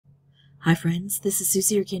Hi friends, this is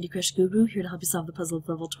Susie, your Candy Crush Guru, here to help you solve the puzzle of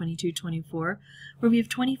level 2224, where we have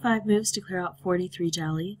 25 moves to clear out 43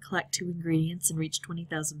 jelly, collect 2 ingredients, and reach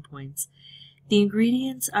 20,000 points. The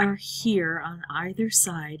ingredients are here on either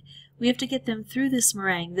side. We have to get them through this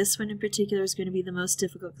meringue. This one in particular is going to be the most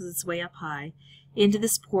difficult because it's way up high, into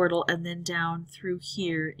this portal, and then down through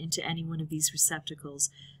here into any one of these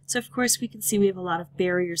receptacles. So of course we can see we have a lot of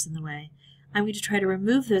barriers in the way. I'm going to try to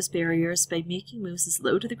remove those barriers by making moves as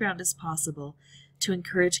low to the ground as possible to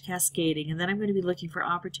encourage cascading, and then I'm going to be looking for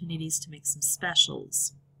opportunities to make some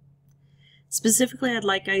specials. Specifically, I'd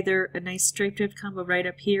like either a nice striped drift combo right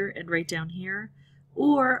up here and right down here,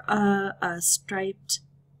 or a striped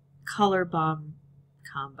color bomb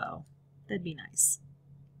combo. That'd be nice.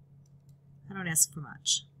 I don't ask for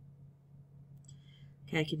much.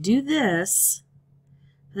 Okay, I can do this.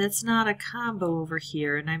 That's not a combo over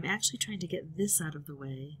here, and I'm actually trying to get this out of the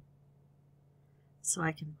way so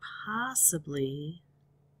I can possibly...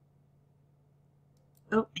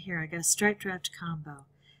 Oh, here, I got a striped draft combo.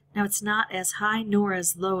 Now it's not as high nor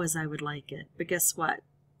as low as I would like it, but guess what?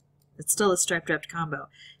 It's still a striped draft combo.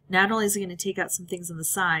 Not only is it going to take out some things on the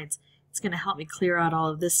sides, it's going to help me clear out all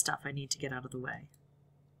of this stuff I need to get out of the way.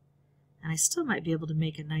 And I still might be able to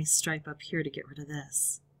make a nice stripe up here to get rid of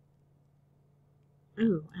this.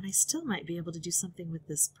 Ooh, and I still might be able to do something with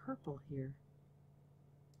this purple here.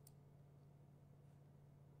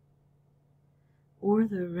 Or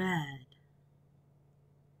the red.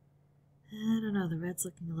 I don't know, the red's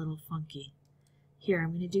looking a little funky. Here,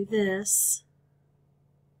 I'm going to do this.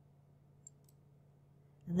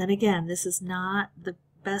 And then again, this is not the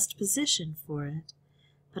best position for it,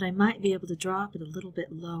 but I might be able to drop it a little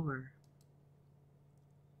bit lower.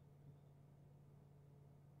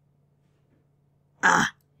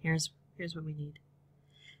 Ah, here's what we need.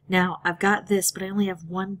 Now, I've got this, but I only have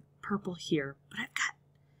one purple here. But I've got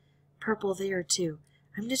purple there, too.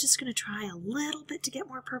 I'm just going to try a little bit to get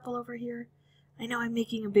more purple over here. I know I'm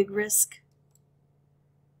making a big risk.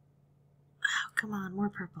 Oh, come on, more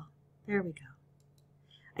purple. There we go.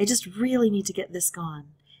 I just really need to get this gone.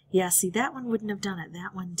 Yeah, see, that one wouldn't have done it.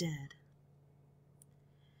 That one did.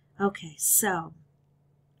 Okay, so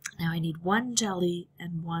now I need one jelly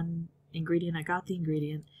and one ingredient. I got the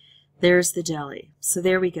ingredient. There's the jelly. So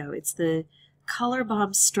there we go. It's the Color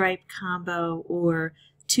Bomb Stripe combo, or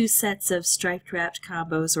 2 sets of striped wrapped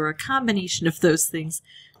combos, or a combination of those things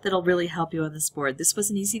that'll really help you on this board. This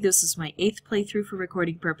wasn't easy. This was my 8th playthrough for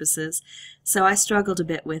recording purposes, so I struggled a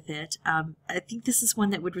bit with it. I think this is one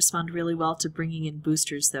that would respond really well to bringing in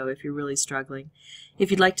boosters, though, if you're really struggling.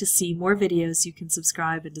 If you'd like to see more videos, you can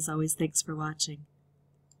subscribe, and as always, thanks for watching.